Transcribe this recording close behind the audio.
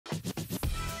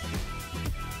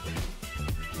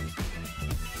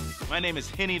My name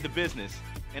is Henny the Business,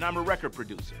 and I'm a record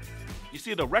producer. You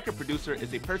see, the record producer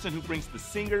is a person who brings the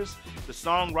singers, the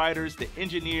songwriters, the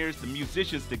engineers, the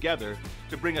musicians together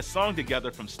to bring a song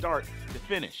together from start to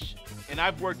finish. And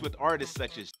I've worked with artists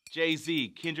such as Jay-Z,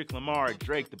 Kendrick Lamar,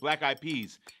 Drake, the Black Eyed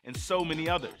Peas, and so many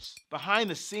others. Behind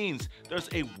the scenes, there's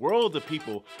a world of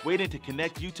people waiting to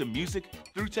connect you to music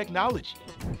through technology.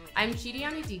 I'm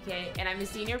Chidiani DK, and I'm a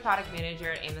senior product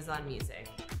manager at Amazon Music.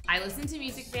 I listen to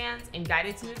music fans and guide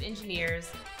a team of engineers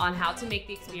on how to make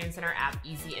the experience in our app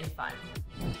easy and fun.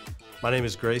 My name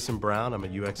is Grayson Brown. I'm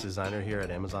a UX designer here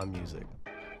at Amazon Music.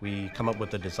 We come up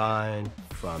with the design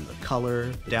from the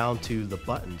color down to the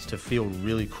buttons to feel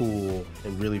really cool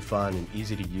and really fun and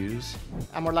easy to use.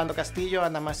 I'm Orlando Castillo,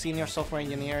 and I'm a senior software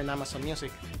engineer in Amazon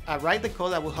Music. I write the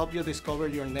code that will help you discover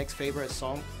your next favorite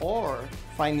song or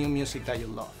find new music that you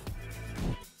love.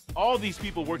 All these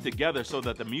people work together so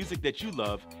that the music that you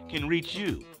love can reach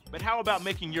you. But how about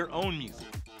making your own music?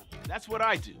 That's what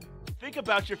I do. Think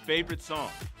about your favorite song.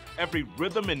 Every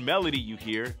rhythm and melody you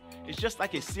hear is just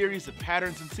like a series of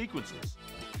patterns and sequences.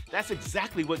 That's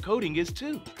exactly what coding is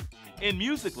too. In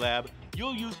Music Lab,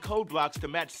 you'll use code blocks to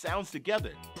match sounds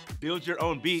together, build your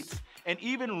own beats, and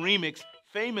even remix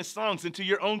famous songs into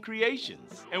your own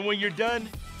creations. And when you're done,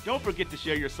 don't forget to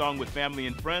share your song with family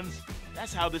and friends.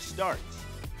 That's how this starts.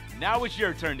 Now it's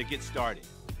your turn to get started.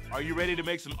 Are you ready to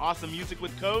make some awesome music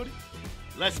with code?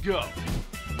 Let's go.